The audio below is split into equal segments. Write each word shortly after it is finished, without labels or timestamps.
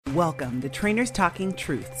Welcome to Trainers Talking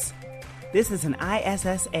Truths. This is an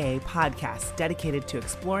ISSA podcast dedicated to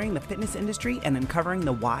exploring the fitness industry and uncovering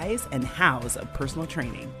the whys and hows of personal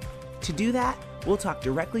training. To do that, we'll talk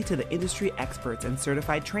directly to the industry experts and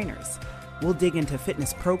certified trainers. We'll dig into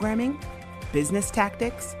fitness programming, business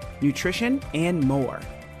tactics, nutrition, and more.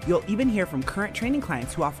 You'll even hear from current training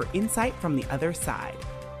clients who offer insight from the other side.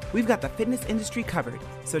 We've got the fitness industry covered,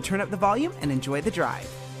 so turn up the volume and enjoy the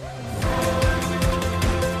drive.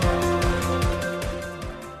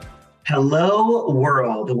 Hello,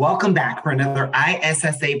 world. Welcome back for another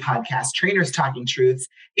ISSA podcast, Trainers Talking Truths.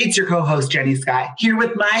 It's your co-host, Jenny Scott, here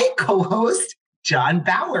with my co-host, John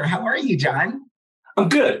Bauer. How are you, John? I'm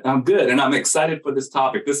good. And I'm excited for this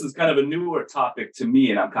topic. This is kind of a newer topic to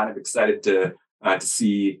me, and I'm kind of excited to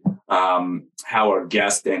see how our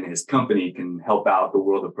guest and his company can help out the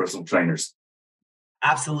world of personal trainers.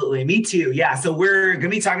 Absolutely. Me too. Yeah. So we're going to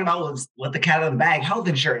be talking about what the cat out of the bag, health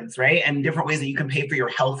insurance, right? And different ways that you can pay for your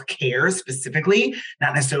health care specifically,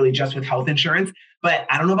 not necessarily just with health insurance. But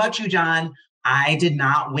I don't know about you, John. I did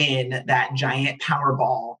not win that giant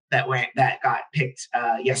Powerball that got picked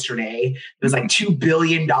yesterday. It was like $2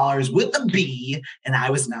 billion with a B, and I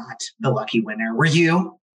was not the lucky winner. Were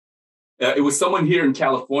you? It was someone here in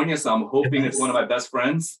California, so I'm hoping it's one of my best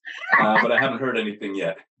friends, but I haven't heard anything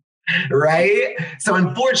yet. Right? So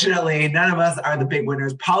unfortunately, none of us are the big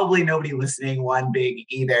winners. Probably nobody listening won big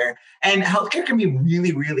either. And healthcare can be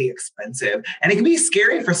really, really expensive. And it can be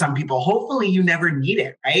scary for some people. Hopefully you never need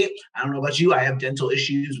it, right? I don't know about you. I have dental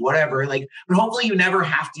issues, whatever. But hopefully you never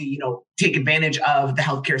have to, take advantage of the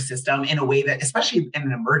healthcare system in a way that, especially in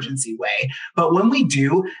an emergency way. But when we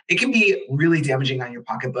do, it can be really damaging on your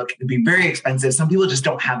pocketbook. It can be very expensive. Some people just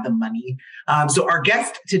don't have the money. So our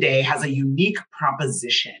guest today has a unique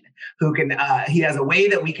proposition. He has a way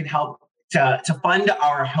that we can help to fund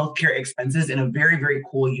our healthcare expenses in a very, very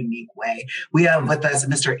cool, unique way. We have with us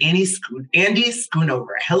Mr. Andy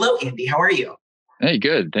Schoonover. Hello, Andy. How are you? Hey,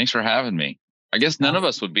 good. Thanks for having me. I guess none of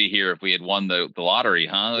us would be here if we had won the lottery,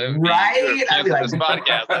 huh? Right? I'd be like, this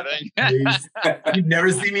podcast, I think. You'd never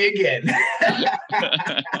see me again.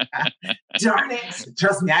 Darn it.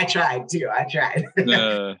 Trust me, I tried too.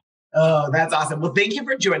 Oh, that's awesome. Well, thank you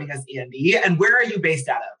for joining us, Andy. And where are you based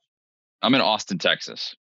out of? I'm in Austin,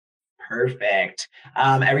 Texas. Perfect.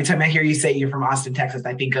 Every time I hear you say you're from Austin, Texas,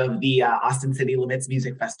 I think of the Austin City Limits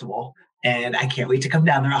Music Festival, and I can't wait to come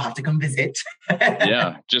down there. I'll have to come visit.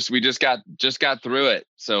 Yeah, we just got through it.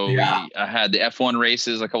 So yeah. I had the F1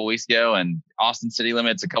 races a couple weeks ago, and Austin City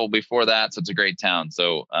Limits a couple before that. So it's a great town.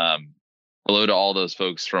 So hello to all those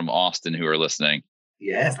folks from Austin who are listening.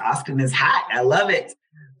 Yes, Austin is hot. I love it.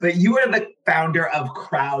 But you are the founder of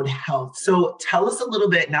Crowd Health. So tell us a little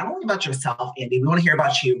bit, not only about yourself, Andy, we want to hear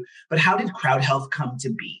about you, but how did Crowd Health come to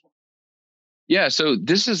be? Yeah, so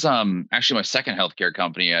this is actually my second healthcare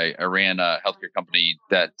company. I ran a healthcare company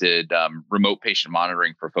that did remote patient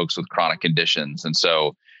monitoring for folks with chronic conditions. And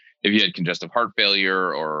so if you had congestive heart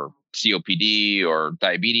failure or COPD or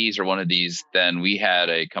diabetes or one of these, then we had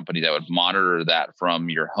a company that would monitor that from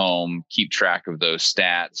your home, keep track of those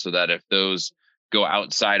stats so that if those go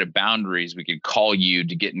outside of boundaries, we could call you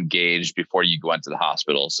to get engaged before you go into the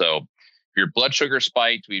hospital. So if your blood sugar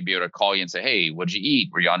spiked, we'd be able to call you and say, hey, what'd you eat?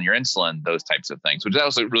 Were you on your insulin? Those types of things, which that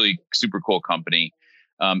was a really super cool company.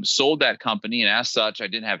 Sold that company. And as such, I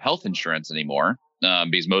didn't have health insurance anymore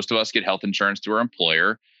because most of us get health insurance through our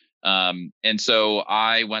employer. And so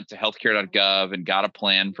I went to healthcare.gov and got a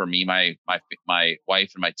plan for me, my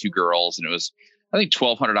wife and my two girls. And it was, I think,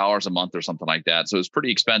 $1,200 a month or something like that. So it was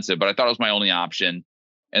pretty expensive, but I thought it was my only option.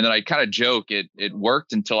 And then I kind of joke, it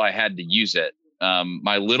worked until I had to use it.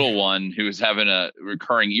 My little one, who was having a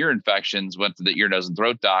recurring ear infections, went to the ear, nose, and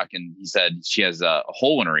throat doc, and he said she has a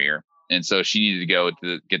hole in her ear. And so she needed to go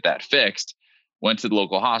to get that fixed. Went to the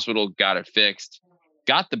local hospital, got it fixed,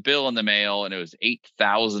 got the bill in the mail, and it was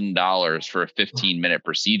 $8,000 for a 15-minute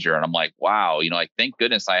procedure. And I'm like, wow, thank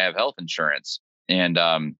goodness I have health insurance. And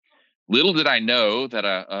little did I know that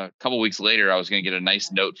a couple of weeks later, I was going to get a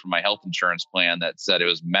nice note from my health insurance plan that said it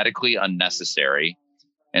was medically unnecessary.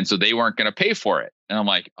 And so they weren't going to pay for it. And I'm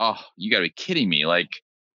like, oh, you got to be kidding me. Like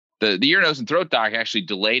the ear, nose, and throat doc actually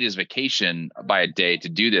delayed his vacation by a day to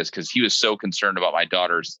do this because he was so concerned about my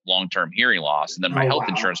daughter's long-term hearing loss. And then my health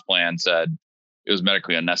insurance plan said it was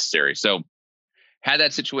medically unnecessary. So had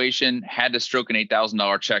that situation, had to stroke an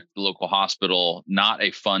 $8,000 check to the local hospital. Not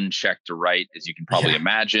a fun check to write, as you can probably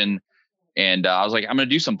imagine. And I was like, I'm going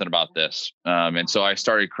to do something about this. And so I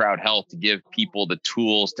started Crowd Health to give people the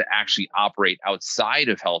tools to actually operate outside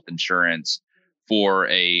of health insurance for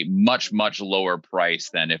a much, much lower price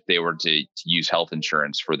than if they were to use health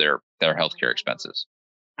insurance for their healthcare expenses.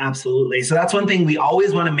 Absolutely. So that's one thing we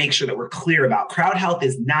always want to make sure that we're clear about. Crowd health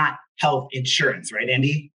is not health insurance, right,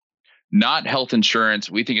 Andy? Not health insurance.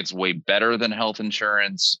 We think it's way better than health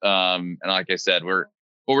insurance. And like I said, what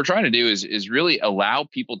we're trying to do is really allow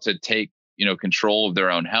people to take, control of their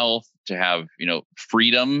own health, to have,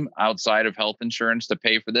 freedom outside of health insurance to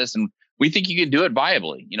pay for this. And we think you can do it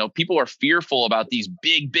viably. People are fearful about these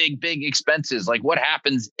big, big, big expenses. Like what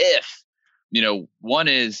happens if, one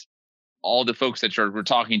is all the folks that we're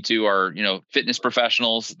talking to are, fitness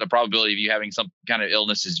professionals. The probability of you having some kind of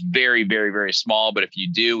illness is very, very, very small. But if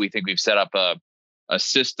you do, we think we've set up a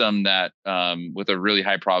system that with a really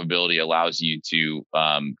high probability allows you to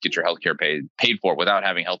get your healthcare paid for without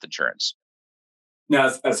having health insurance. Now,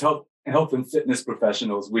 as health and fitness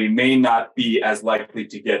professionals, we may not be as likely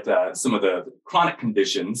to get some of the chronic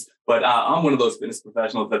conditions, but I'm one of those fitness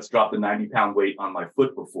professionals that's dropped a 90-pound weight on my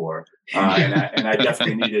foot before, and I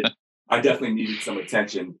definitely needed some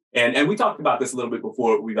attention. And we talked about this a little bit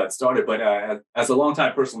before we got started, but as a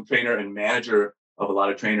longtime personal trainer and manager of a lot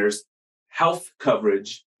of trainers, health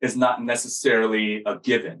coverage is not necessarily a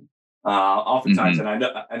given. Oftentimes, and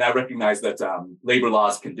I recognize that labor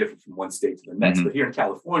laws can differ from one state to the next, but here in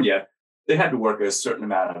California, they had to work a certain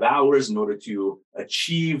amount of hours in order to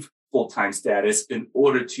achieve full-time status in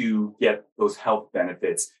order to get those health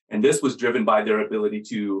benefits. And this was driven by their ability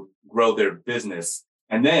to grow their business.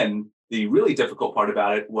 And then the really difficult part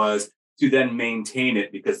about it was to then maintain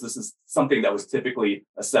it, because this is something that was typically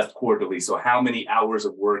assessed quarterly. So how many hours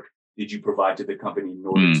of work did you provide to the company in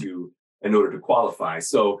order to qualify?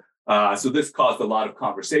 So this caused a lot of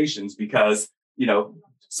conversations because,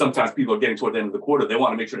 sometimes people are getting toward the end of the quarter. They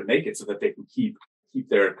want to make sure to make it so that they can keep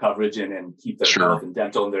their coverage and keep their health and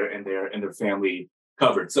dental and their family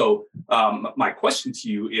covered. So my question to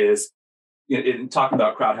you is, in talking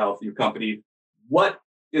about Crowd Health, your company, what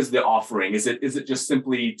is the offering? Is it just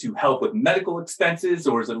simply to help with medical expenses,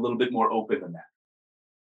 or is it a little bit more open than that?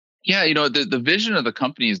 Yeah, the vision of the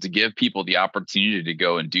company is to give people the opportunity to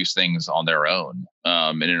go and do things on their own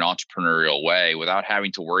in an entrepreneurial way without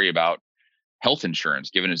having to worry about health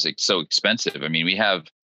insurance, given it's so expensive. I mean,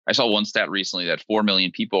 I saw one stat recently that 4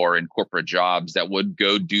 million people are in corporate jobs that would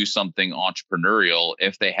go do something entrepreneurial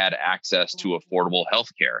if they had access to affordable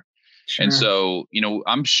healthcare. Sure. And so,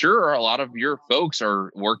 I'm sure a lot of your folks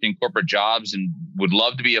are working corporate jobs and would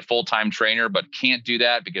love to be a full-time trainer, but can't do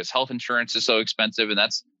that because health insurance is so expensive. And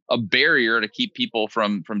that's a barrier to keep people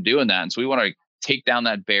from doing that. And so we want to take down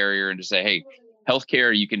that barrier and just say, hey,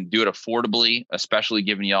 healthcare, you can do it affordably, especially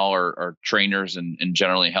given y'all are trainers and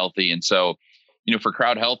generally healthy. And so, for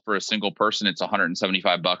Crowd Health, for a single person, it's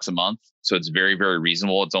 $175 a month. So it's very, very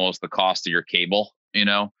reasonable. It's almost the cost of your cable,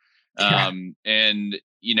 Yeah. And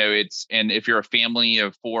if you're a family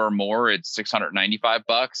of 4 or more, it's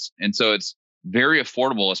 $695. And so it's very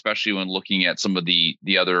affordable, especially when looking at some of the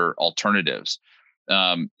other alternatives.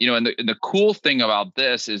 And the cool thing about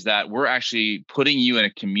this is that we're actually putting you in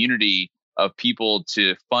a community of people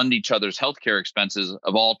to fund each other's healthcare expenses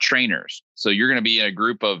of all trainers. So you're going to be in a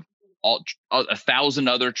group of 1,000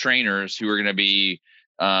 other trainers who are going to be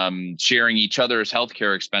sharing each other's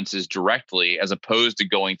healthcare expenses directly, as opposed to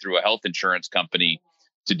going through a health insurance company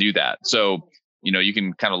to do that. So, you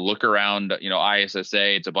can kind of look around,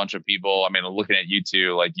 ISSA, it's a bunch of people. I mean, looking at you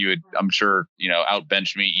two, like you would, I'm sure,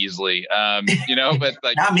 outbench me easily, but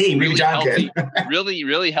like not me, really healthy,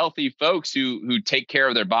 really healthy folks who take care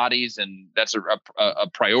of their bodies, and that's a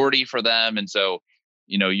priority for them. And so,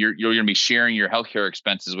 you're going to be sharing your healthcare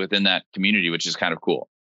expenses within that community, which is kind of cool.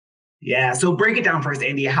 Yeah. So break it down first,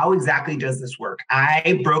 Andy. How exactly does this work?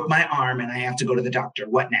 I broke my arm and I have to go to the doctor.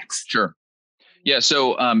 What next? Sure. Yeah.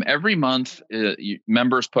 So every month,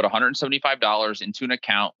 members put $175 into an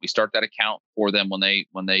account. We start that account for them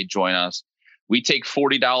when they join us. We take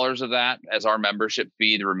 $40 of that as our membership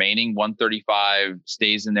fee. The remaining $135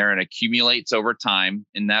 stays in there and accumulates over time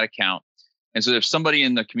in that account. And so if somebody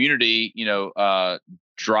in the community,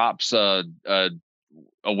 drops a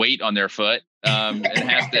weight on their foot and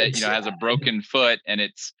has a broken foot, and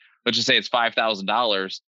let's just say it's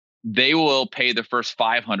 $5,000. They will pay the first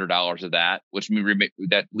 $500 of that, which means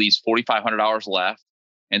that leaves $4,500 left.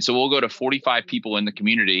 And so we'll go to 45 people in the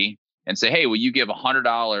community and say, hey, will you give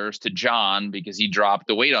 $100 to John because he dropped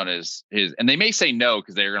the weight on his, and they may say no,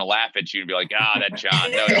 because they're going to laugh at you and be like, that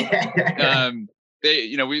John, no.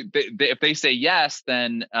 If they say yes,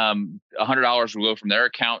 then $100 will go from their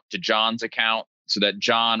account to John's account, so that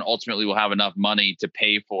John ultimately will have enough money to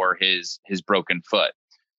pay for his broken foot.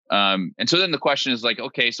 And so then the question is like,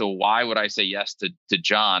 okay, so why would I say yes to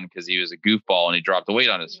John? Because he was a goofball and he dropped the weight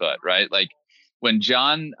on his foot, right? Like, when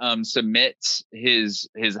John submits his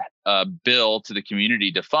bill to the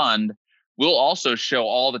community to fund, we'll also show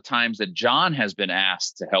all the times that John has been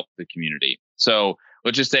asked to help the community. So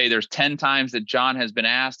let's just say there's 10 times that John has been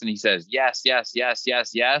asked and he says, yes, yes, yes,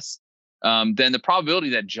 yes, yes. Then the probability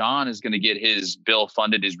that John is going to get his bill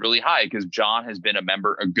funded is really high because John has been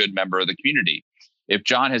a good member of the community. If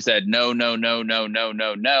John has said no, no, no, no, no,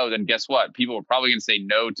 no, no, then guess what? People are probably going to say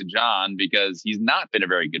no to John because he's not been a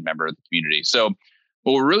very good member of the community. So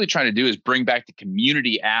what we're really trying to do is bring back the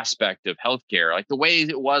community aspect of healthcare, like the way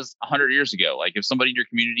it was 100 years ago. Like if somebody in your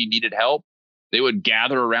community needed help, they would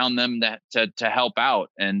gather around them to help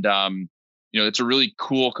out. And, it's a really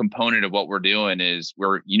cool component of what we're doing is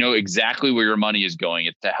where you know exactly where your money is going.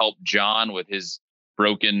 It's to help John with his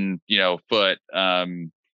broken, foot.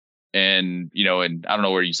 And I don't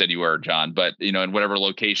know where you said you were, John, but in whatever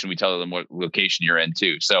location, we tell them what location you're in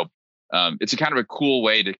too. So it's a kind of a cool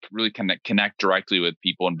way to really connect directly with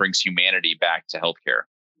people and brings humanity back to healthcare.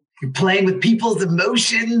 You're playing with people's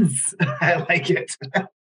emotions. I like it.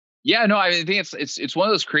 Yeah, no, I think it's one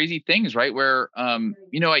of those crazy things, right? Where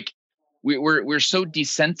like we're so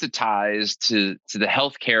desensitized to the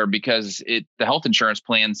healthcare because the health insurance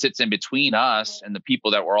plan sits in between us and the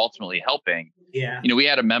people that we're ultimately helping. Yeah. We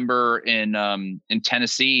had a member in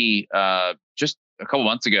Tennessee just a couple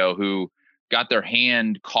months ago who got their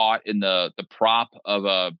hand caught in the prop of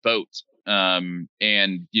a boat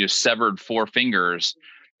and severed 4 fingers.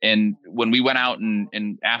 And when we went out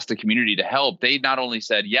and asked the community to help, they not only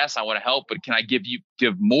said, yes, I want to help, but can I give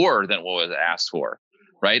more than what was asked for?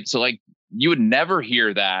 Right. So like you would never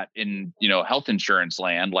hear that in, health insurance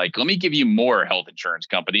land. Like, let me give you more health insurance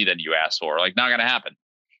company than you asked for. Like, not going to happen.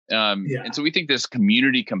 And so we think this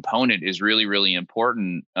community component is really, really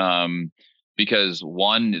important because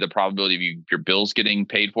one, the probability of your bills getting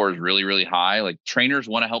paid for is really, really high. Like trainers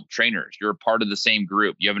want to help trainers. You're a part of the same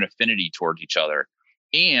group. You have an affinity towards each other.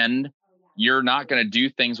 And you're not going to do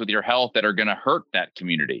things with your health that are going to hurt that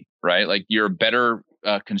community, right? Like you're a better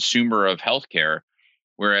consumer of healthcare.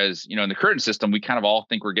 Whereas, in the current system, we kind of all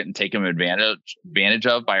think we're getting taken advantage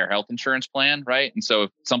of by our health insurance plan, right? And so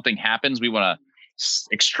if something happens, we want to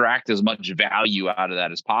extract as much value out of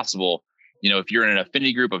that as possible. If you're in an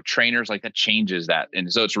affinity group of trainers, like that changes that.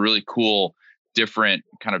 And so it's a really cool, different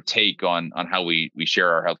kind of take on how we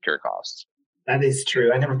share our healthcare costs. That is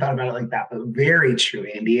true. I never thought about it like that, but very true,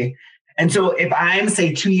 Andy. And so if I'm,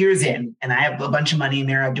 say, 2 years in and I have a bunch of money in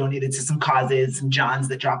there, I've donated to some causes, some Johns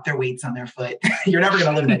that drop their weights on their foot. You're never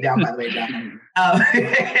going to live that down, by the way, John.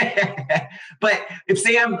 But if,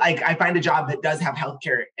 say, I find a job that does have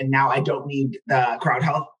healthcare and now I don't need the crowd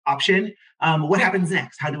health option, what happens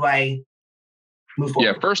next? How do I move forward?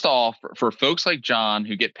 Yeah, first off, for folks like John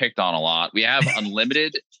who get picked on a lot, we have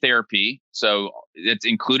unlimited therapy. So it's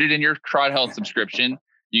included in your crowd health subscription.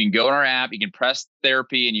 You can go on our app, you can press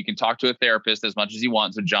therapy, and you can talk to a therapist as much as you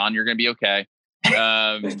want. So John, you're going to be okay.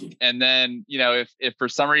 And then, if for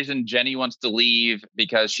some reason Jenny wants to leave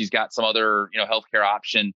because she's got some other, healthcare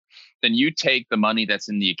option, then you take the money that's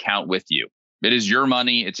in the account with you. It is your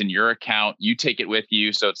money. It's in your account. You take it with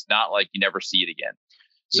you. So it's not like you never see it again.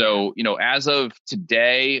 So, as of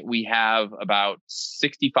today, we have about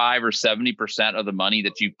 65 or 70% of the money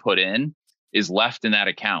that you put in is left in that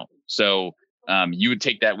account. So you would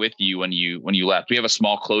take that with you when you left. We have a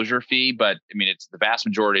small closure fee, but I mean, it's the vast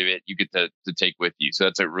majority of it you get to take with you. So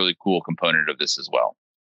that's a really cool component of this as well.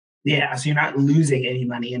 Yeah. So you're not losing any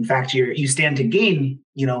money. In fact, you stand to gain,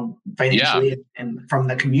 financially and from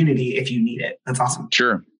the community if you need it. That's awesome.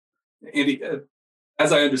 Sure. Andy,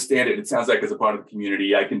 as I understand it, it sounds like as a part of the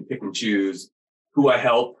community, I can pick and choose who I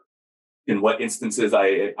help, in what instances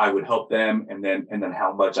I would help them, and then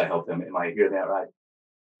how much I help them. Am I hearing that right?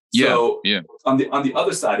 Yeah. So yeah. On the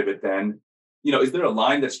other side of it, then, is there a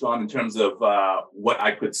line that's drawn in terms of what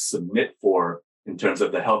I could submit for in terms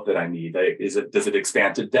of the help that I need? Does it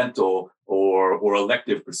expand to dental or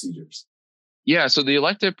elective procedures? Yeah. So the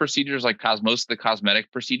elective procedures, like most of the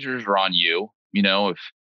cosmetic procedures, are on you. If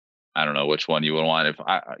I don't know which one you would want. If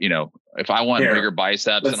I want hair. bigger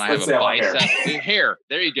biceps and I have a bicep hair,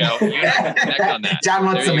 there you go. You have to connect on that. John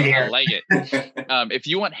wants some hair. I like it. If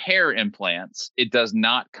you want hair implants, it does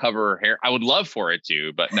not cover hair. I would love for it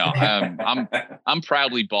to, but no. I'm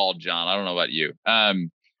proudly bald, John. I don't know about you.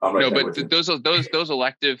 But those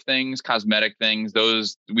elective things, cosmetic things,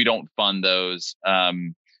 those we don't fund those.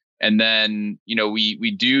 And then,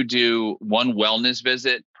 we do one wellness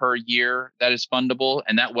visit per year that is fundable.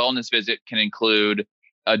 And that wellness visit can include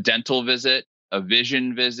a dental visit, a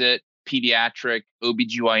vision visit, pediatric,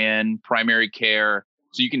 OBGYN, primary care,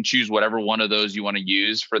 So you can choose whatever one of those you want to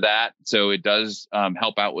use for that. So it does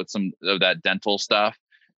help out with some of that dental stuff.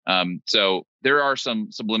 So there are some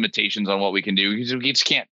limitations on what we can do because we just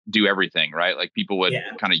can't do everything, right? Like people would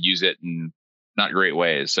kind of use it in not great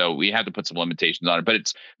ways. So we have to put some limitations on it, but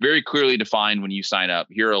it's very clearly defined when you sign up.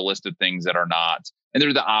 Here are a list of things that are not, and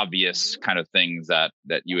they're the obvious kind of things that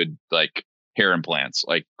you would like. Hair implants,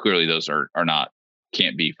 like clearly those are not,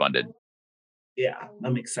 can't be funded. Yeah,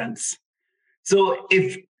 that makes sense. So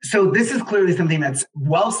this is clearly something that's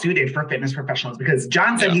well suited for fitness professionals because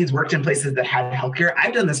John said he's worked in places that had healthcare.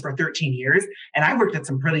 I've done this for 13 years and I've worked at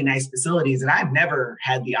some pretty nice facilities and I've never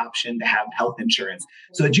had the option to have health insurance.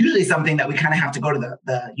 So it's usually something that we kind of have to go to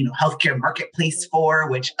the healthcare marketplace for,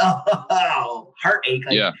 which, heartache.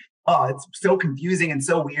 Oh, it's so confusing and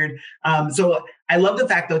so weird. So I love the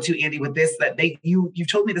fact though too, Andy, with this, that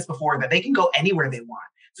you've told me this before, that they can go anywhere they want.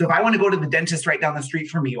 So if I want to go to the dentist right down the street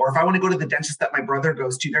from me, or if I want to go to the dentist that my brother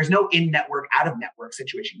goes to, there's no in-network, out-of-network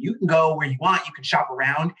situation. You can go where you want, you can shop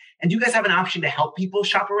around. And you guys have an option to help people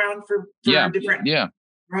shop around for different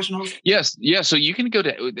professionals? Yes. Yeah. So you can go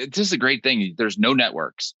to, this is a great thing. There's no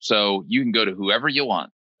networks. So you can go to whoever you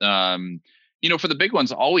want. For the big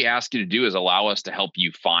ones, all we ask you to do is allow us to help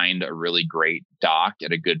you find a really great doc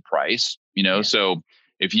at a good price. So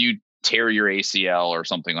if you tear your ACL or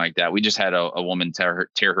something like that, we just had a woman tear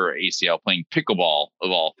her ACL playing pickleball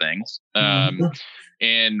of all things.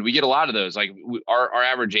 And we get a lot of those. Like our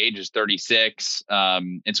average age is 36.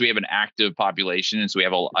 And so we have an active population. And so we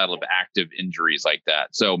have a lot of active injuries like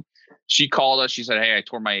that. So she called us, she said, "Hey, I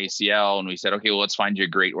tore my ACL." And we said, "Okay, well, let's find you a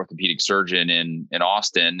great orthopedic surgeon in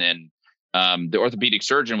Austin." And the orthopedic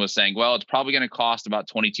surgeon was saying, "Well, it's probably going to cost about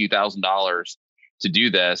 $22,000 to do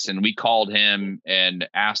this." And we called him and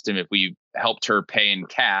asked him if we helped her pay in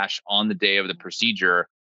cash on the day of the procedure,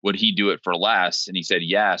 would he do it for less? And he said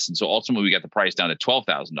yes. And so ultimately we got the price down to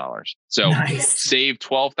 $12,000. So save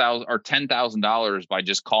 $12,000 or $10,000 by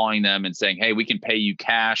just calling them and saying, "Hey, we can pay you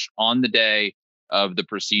cash on the day of the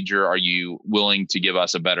procedure. Are you willing to give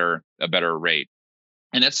us a better rate?"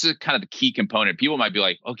 And that's kind of the key component. People might be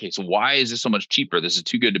like, "Okay, so why is this so much cheaper? This is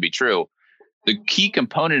too good to be true." The key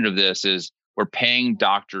component of this is we're paying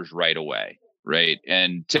doctors right away, right?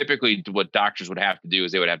 And typically what doctors would have to do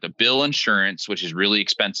is they would have to bill insurance, which is really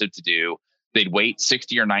expensive to do. They'd wait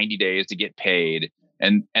 60 or 90 days to get paid.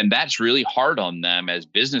 And that's really hard on them as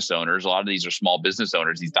business owners. A lot of these are small business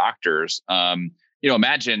owners, these doctors.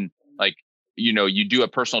 Imagine like, you do a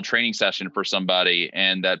personal training session for somebody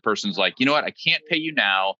and that person's like, "You know what? I can't pay you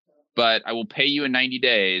now, but I will pay you in 90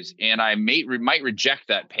 days. And I might reject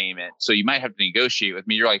that payment. So you might have to negotiate with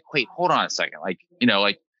me." You're like, "Wait, hold on a second."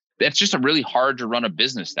 That's just really hard to run a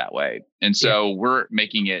business that way. And so we're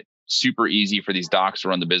making it super easy for these docs to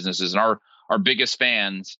run the businesses. And our biggest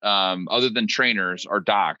fans, other than trainers, are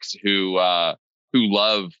docs who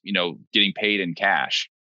love, getting paid in cash.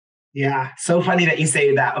 Yeah. So funny that you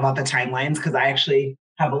say that about the timelines, because I actually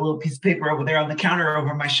have a little piece of paper over there on the counter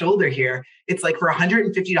over my shoulder here. It's like for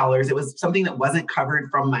 $150. It was something that wasn't covered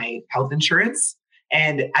from my health insurance.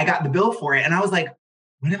 And I got the bill for it. And I was like,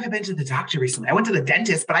 when have I been to the doctor recently? I went to the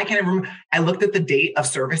dentist, but I can't remember. I looked at the date of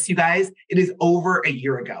service, you guys. It is over a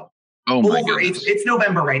year ago. Oh my goodness. It's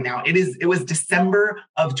November right now. It was December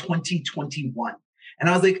of 2021. And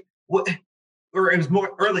I was like, what? Or it was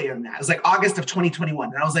more earlier than that. It was like August of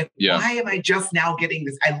 2021. And I was like, why am I just now getting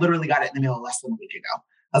this? I literally got it in the mail less than a week ago.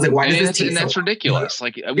 I was like, why does this take so long? And that's ridiculous.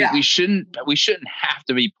 Like we shouldn't have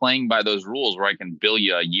to be playing by those rules where I can bill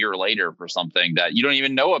you a year later for something that you don't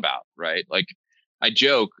even know about, right? Like I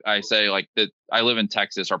joke, I say like that I live in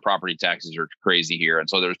Texas, our property taxes are crazy here. And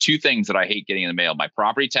so there's two things that I hate getting in the mail: my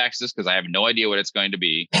property taxes, because I have no idea what it's going to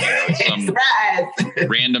be. It's some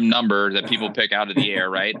random number that people pick out of the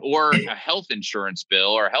air, right? Or a health insurance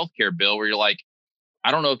bill or a healthcare bill where you're like,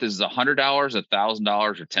 I don't know if this is $100,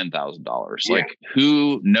 $1,000, or $10,000. Like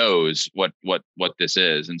who knows what this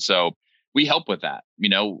is? And so we help with that.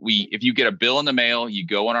 If you get a bill in the mail, you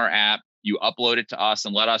go on our app, you upload it to us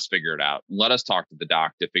and let us figure it out. Let us talk to the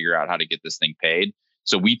doc to figure out how to get this thing paid.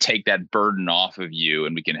 So we take that burden off of you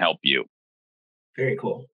and we can help you. Very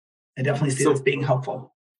cool. I definitely see this being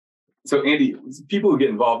helpful. So Andy, people who get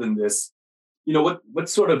involved in this, what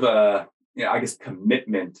sort of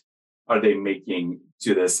commitment are they making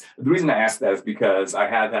to this? The reason I ask that is because I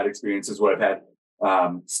have had experiences where I've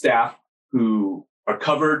had staff who are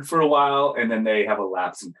covered for a while and then they have a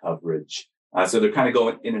lapse in coverage. So they're kind of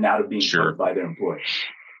going in and out of being covered by their employer.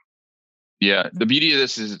 Yeah. The beauty of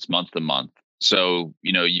this is it's month to month. So,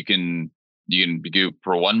 you can do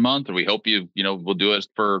for 1 month, or we hope we'll do it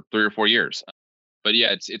for 3 or 4 years. But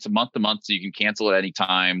yeah, it's a month to month, so you can cancel at any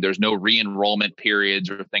time. There's no re-enrollment periods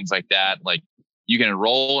or things like that. Like you can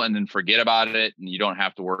enroll and then forget about it, and you don't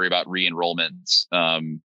have to worry about re-enrollments,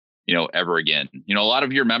 ever again. A lot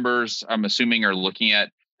of your members, I'm assuming, are looking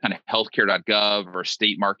at kind of healthcare.gov or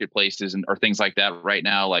state marketplaces or things like that right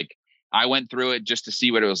now. Like I went through it just to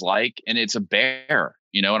see what it was like, and it's a bear,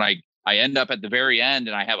 and I end up at the very end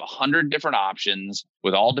and I have 100 different options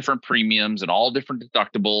with all different premiums and all different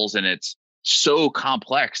deductibles. And it's so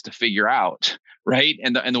complex to figure out. Right.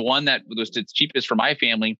 And the one that was the cheapest for my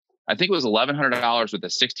family, I think it was $1,100 with a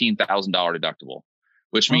 $16,000 deductible,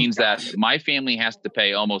 which means that my family has to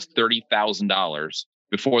pay almost $30,000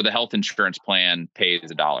 before the health insurance plan pays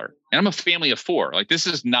 $1. And I'm a family of 4. Like this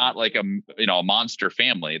is not like a monster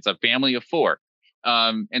family. It's a family of 4.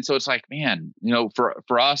 And so it's like, man,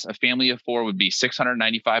 for us, a family of 4 would be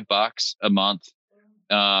 $695 a month.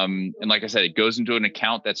 And like I said, it goes into an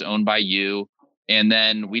account that's owned by you. And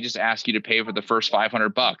then we just ask you to pay for the first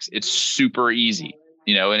 $500. It's super easy,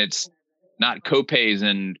 and it's not copays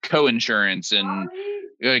and co-insurance and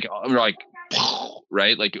like,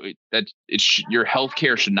 right. Like that your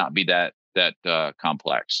healthcare should not be that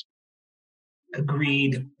complex.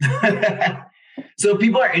 Agreed. So if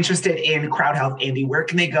people are interested in Crowd Health, Andy, where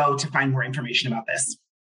can they go to find more information about this?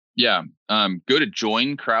 Yeah. Go to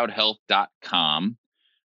joincrowdhealth.com.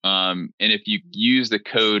 And if you use the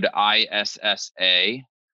code ISSA,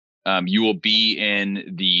 you will be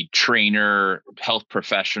in the trainer health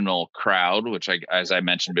professional crowd, which as I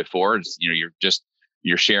mentioned before, it's, you're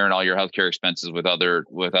sharing all your healthcare expenses with other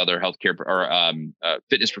healthcare or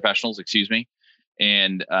fitness professionals, excuse me.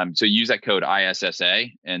 And so use that code ISSA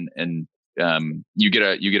and you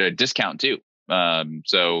get a discount too.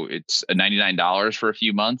 So it's $99 for a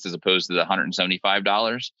few months as opposed to the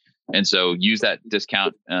 $175. And so use that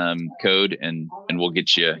discount code and we'll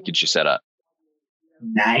get you set up.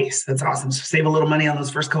 Nice. That's awesome. So save a little money on those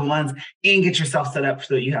first couple months and get yourself set up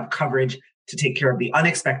so that you have coverage to take care of the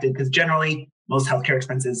unexpected, because generally most healthcare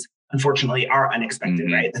expenses, unfortunately, are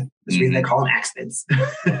unexpected, right? That's the reason they call them accidents.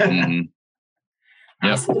 Mm-hmm.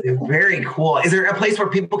 Yep. Absolutely. Very cool. Is there a place where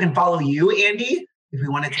people can follow you, Andy, if we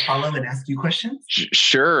wanted to follow and ask you questions?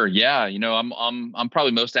 Sure. Yeah. I'm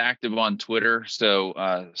probably most active on Twitter. So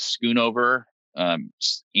Schoonover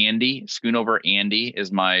Andy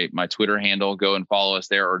is my Twitter handle. Go and follow us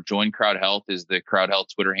there. Or Join Crowd Health is the Crowd Health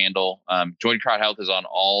Twitter handle. Join Crowd Health is on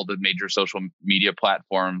all the major social media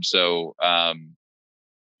platforms. So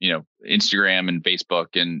Instagram and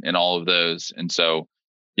Facebook and all of those. And so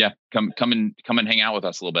yeah, come and hang out with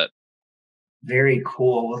us a little bit. Very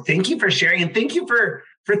cool. Well, thank you for sharing, and thank you for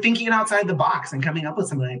thinking outside the box and coming up with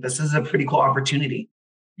something like this. This is a pretty cool opportunity.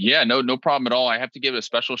 Yeah, no problem at all. I have to give a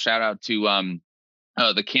special shout out to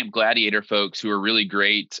the Camp Gladiator folks who are really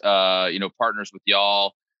great, partners with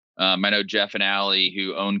y'all. I know Jeff and Allie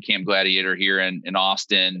who own Camp Gladiator here in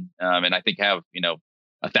Austin, and I think have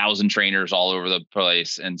 1,000 trainers all over the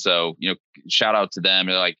place. And so shout out to them.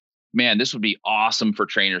 They're like, man, this would be awesome for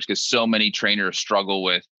trainers because so many trainers struggle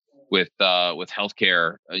with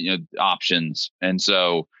healthcare options. And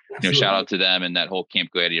so shout out to them and that whole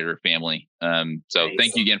Camp Gladiator family. So nice.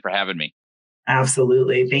 Thank you again for having me.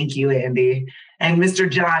 Absolutely. Thank you, Andy. And Mr.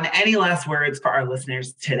 John, any last words for our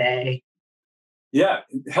listeners today? Yeah,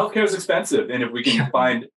 healthcare is expensive. And if we can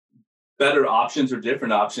find better options or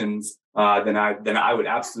different options, then I would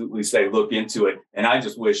absolutely say look into it. And I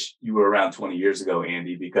just wish you were around 20 years ago,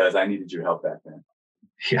 Andy, because I needed your help back then.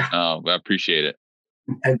 Yeah. Oh, I appreciate it.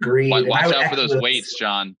 Agreed. Watch out for those weights,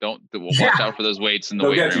 John. Watch out for those weights in the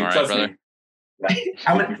weight room, all right, brother?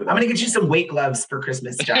 I'm gonna get you some weight gloves for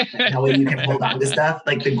Christmas, John. That way you can hold on to stuff,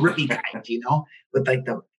 like the grippy kind, with like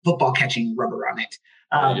the football catching rubber on it.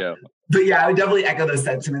 But yeah, I would definitely echo those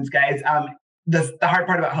sentiments, guys. The hard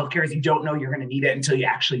part about healthcare is you don't know you're going to need it until you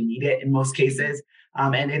actually need it in most cases.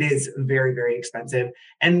 And it is very, very expensive.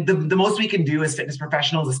 And the most we can do as fitness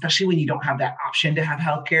professionals, especially when you don't have that option to have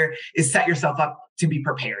healthcare, is set yourself up to be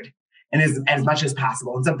prepared and as much as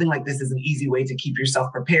possible. And something like this is an easy way to keep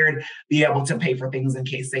yourself prepared, be able to pay for things in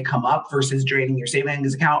case they come up versus draining your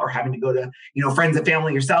savings account or having to go to, friends and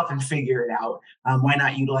family yourself and figure it out. Why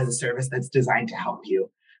not utilize a service that's designed to help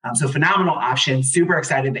you? So phenomenal option. Super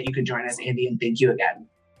excited that you could join us, Andy, and thank you again.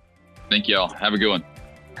 Thank you all. Have a good one.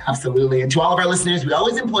 Absolutely. And to all of our listeners, we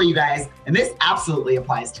always implore you guys, and this absolutely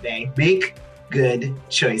applies today, make good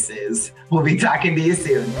choices. We'll be talking to you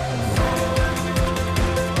soon.